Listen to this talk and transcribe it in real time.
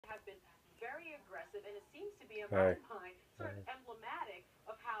very aggressive, and it seems to be, in Hey. my mind, sort of emblematic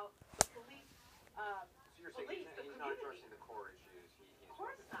of how the police, so you're saying the he's community. not addressing the core issues. Of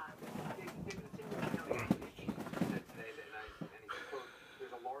course not. David, the St. Louis County Police Chief said today that, and he said, quote,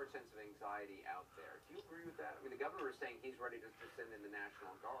 there's a large sense of anxiety out there. Do you agree with that? I mean, the governor is saying he's ready to send in the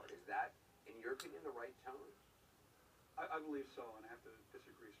National Guard. Is that, in your opinion, the right tone? I believe so, and I have to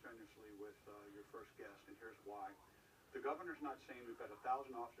disagree strenuously with your first guest, and here's why. The governor's not saying we've got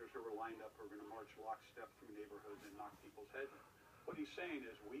 1,000 officers who are lined up who are going to march lockstep through neighborhoods and knock people's heads in. What he's saying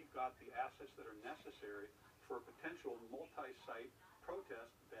is we've got the assets that are necessary for a potential multi-site protest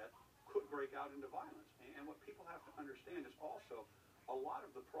that could break out into violence. And what people have to understand is also a lot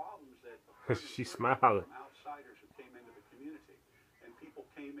of the problems that She's smiling. from outsiders who came into the community. And people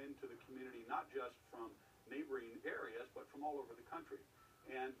came into the community not just from neighboring areas, but from all over the country.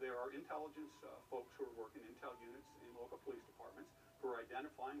 And there are intelligence folks who are working, intel units in local police departments, who are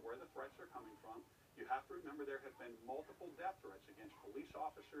identifying where the threats are coming from. You have to remember there have been multiple death threats against police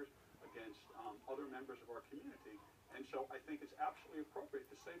officers, against other members of our community. And so I think it's absolutely appropriate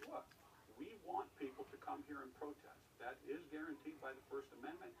to say, look, we want people to come here and protest. That is guaranteed by the First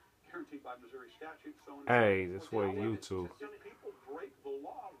Amendment, guaranteed by Missouri statute. So Hey, this way YouTube. If people break the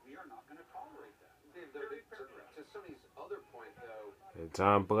law, we are not going to tolerate that. To Sonny's other point, though, And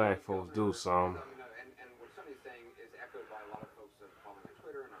John Black folks do some. and what Sonny's saying is echoed by a lot of folks that follow me on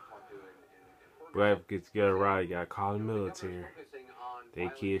Twitter, and I've talked to in Ferguson. Black gets together right, you gotta call the military. They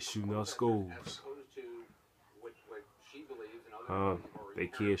kids shooting up schools. They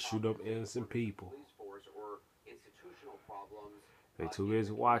kids shoot up innocent people. They too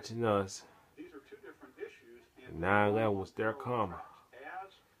busy watching us. These are two different issues. And 9/11 was their karma.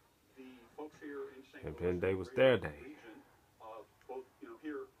 As the folks here in St. And Louis, then they was their day. region, both here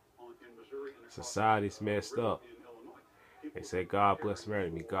in Missouri and across Society's messed up. in Illinois, They say God bless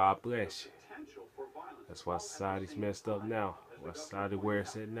America. God bless you. That's why society's messed up now. Why society where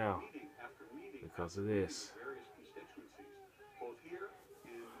it's at now. Because of this. various constituencies, both here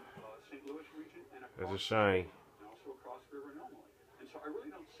in St. Louis region and It's a across shame. and also across the river in Illinois. And so I really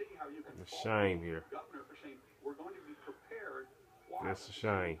don't see how you can It's a fault shame here. the governor for saying we're going to be prepared. It's a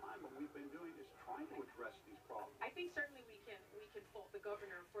shame. What we've been doing is trying to address these problems. I think certainly we can fault the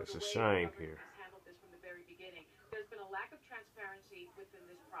governor for It's the a way shame the governor here. has handled this from the very beginning. There's been a lack of transparency within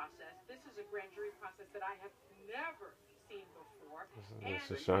this process. This is a grand jury process that I have never seen before. It's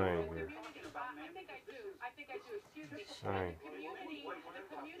a shame the here. community, I think I do. Excuse me. Shame. The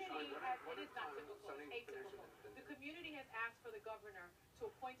community has, it is not typical, it's atypical. The community has asked for the governor to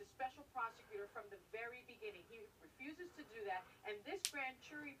appoint a special prosecutor from the very beginning. He refuses to do that, and this grand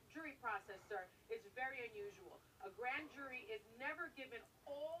jury process, sir, is very unusual. A grand jury is never given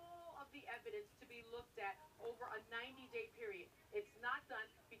all of the evidence to be looked at over a 90-day period. It's not done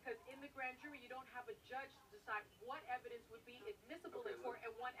because in the grand jury you don't have a judge to decide what evidence would be admissible in court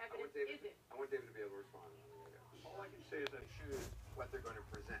and what evidence isn't. I want David to be able to respond. All I can say is that Choose what they're going to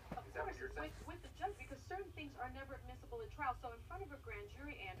present. Of Is that what course, you're saying? with the judge, because certain things are never admissible in trial. So in front of a grand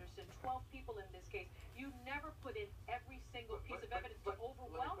jury, Anderson, 12 people in this case, you never put in every single piece of evidence to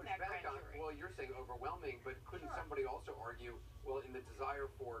overwhelm that grand jury. Well, you're saying overwhelming, but couldn't somebody also argue, well, in the desire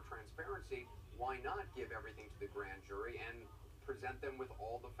for transparency, why not give everything to the grand jury and present them with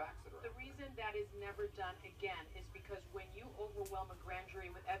all the facts that are The reason that is never done again is because when you overwhelm a grand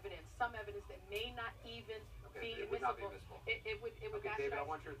jury with evidence, some evidence that may not even be it would not be admissible, admissible. it would David, I bastardize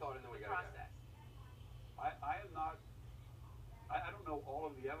want your thought, and then we the got to process. I am not. I don't know all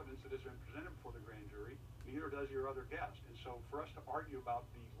of the evidence that has been presented before the grand jury. Neither does your other guest. And so for us to argue about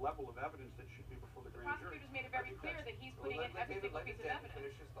the level of evidence that should be before the The grand jury, prosecutor's made it very clear that he's putting in every single piece of evidence.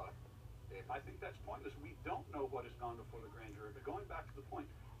 Finish his thought. I think that's pointless. We don't know what has gone before the grand jury. But going back to the point,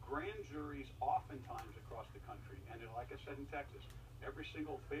 grand juries oftentimes across the country, and like I said in Texas, every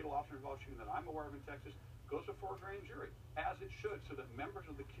single fatal officer involved shooting that I'm aware of in Texas goes before a grand jury, as it should, so that members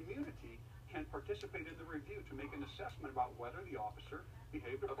of the community can participate in the review to make an assessment about whether the officer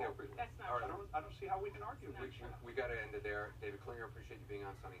behaved appropriately. That's not true. I don't see how we can argue with that. We got to end it there. David Klinger, appreciate you being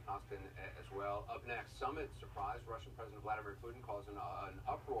on. Sonny Hostin as well. Up next, summit surprise. Russian President Vladimir Putin caused an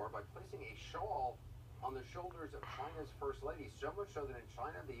uproar by placing a shawl on the shoulders of China's First Lady, so much so that in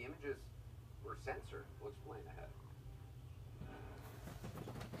China the images were censored. We'll explain ahead.